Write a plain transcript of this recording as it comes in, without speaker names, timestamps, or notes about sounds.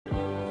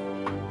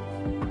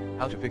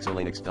How to fix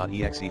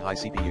Wlanext.exe high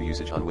CPU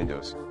usage on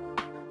Windows.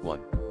 1.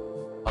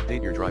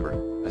 Update your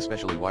driver,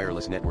 especially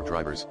wireless network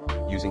drivers,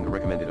 using the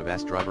recommended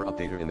Avast driver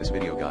updater in this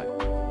video guide.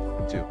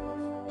 2.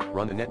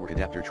 Run the network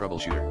adapter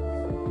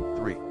troubleshooter.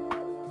 3.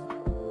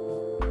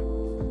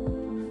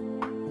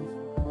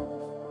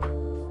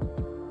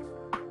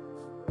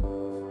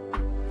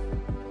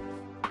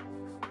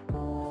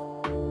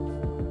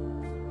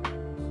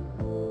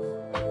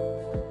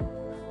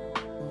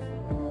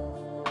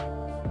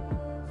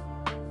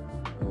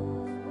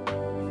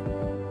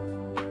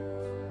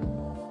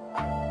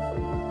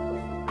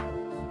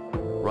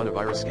 Run a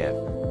virus scan.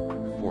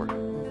 4.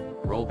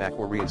 Roll back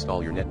or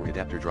reinstall your network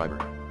adapter driver.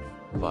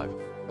 5.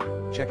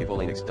 Check if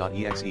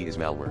Wlanext.exe is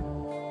malware.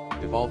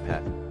 Default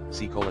path,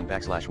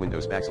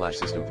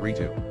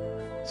 C:\Windows/system32.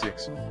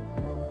 6.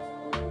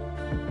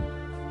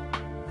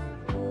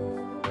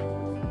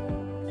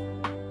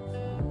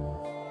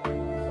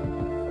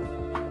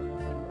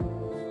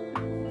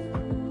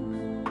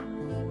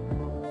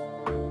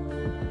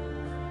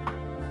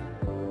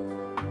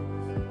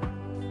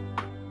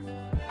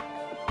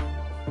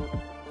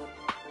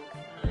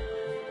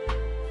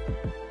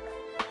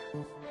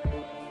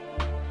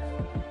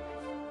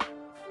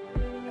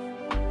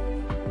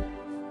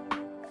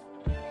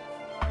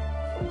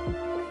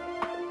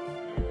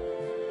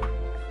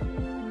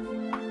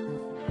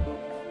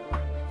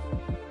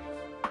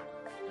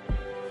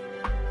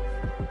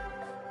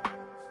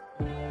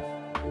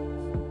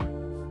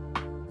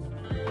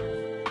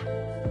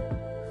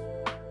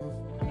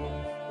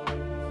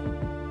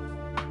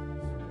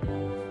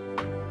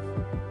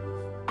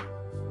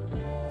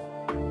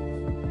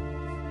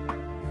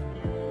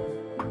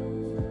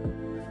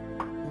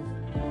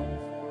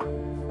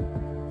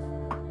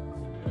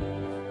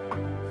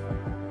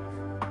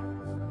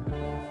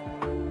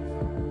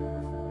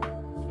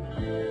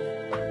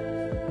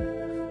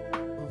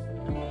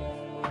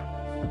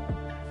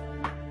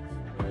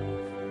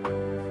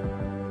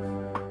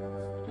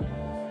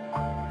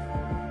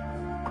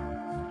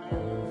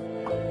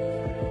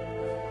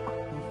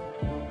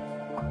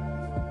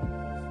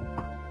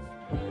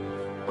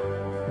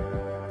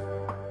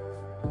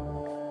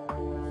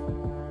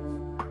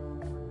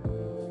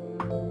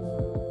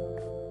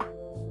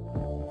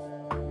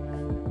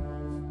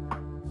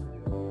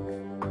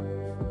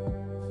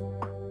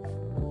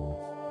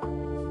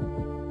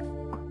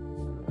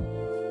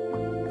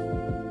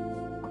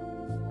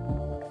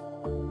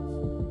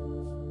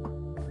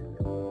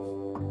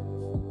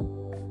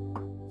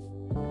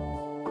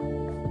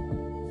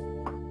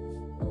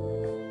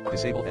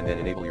 Disable and then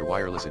enable your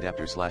wireless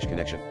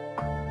adapter/connection.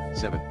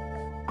 7.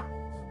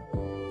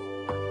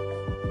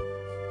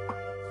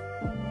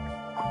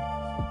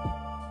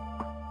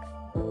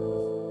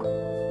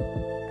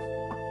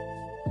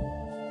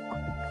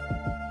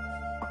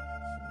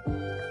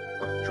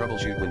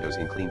 Troubleshoot Windows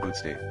in clean boot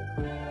state.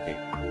 8.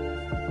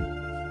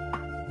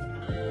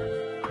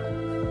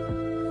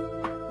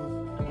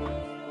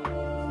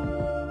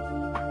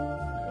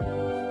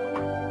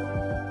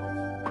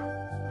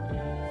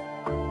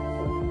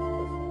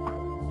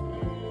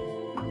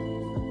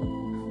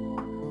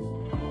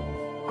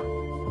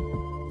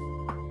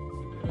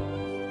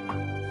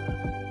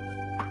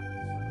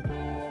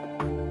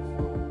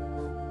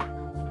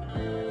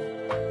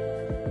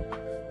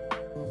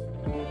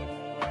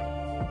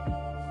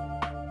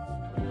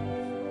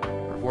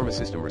 Perform a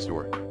system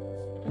restore.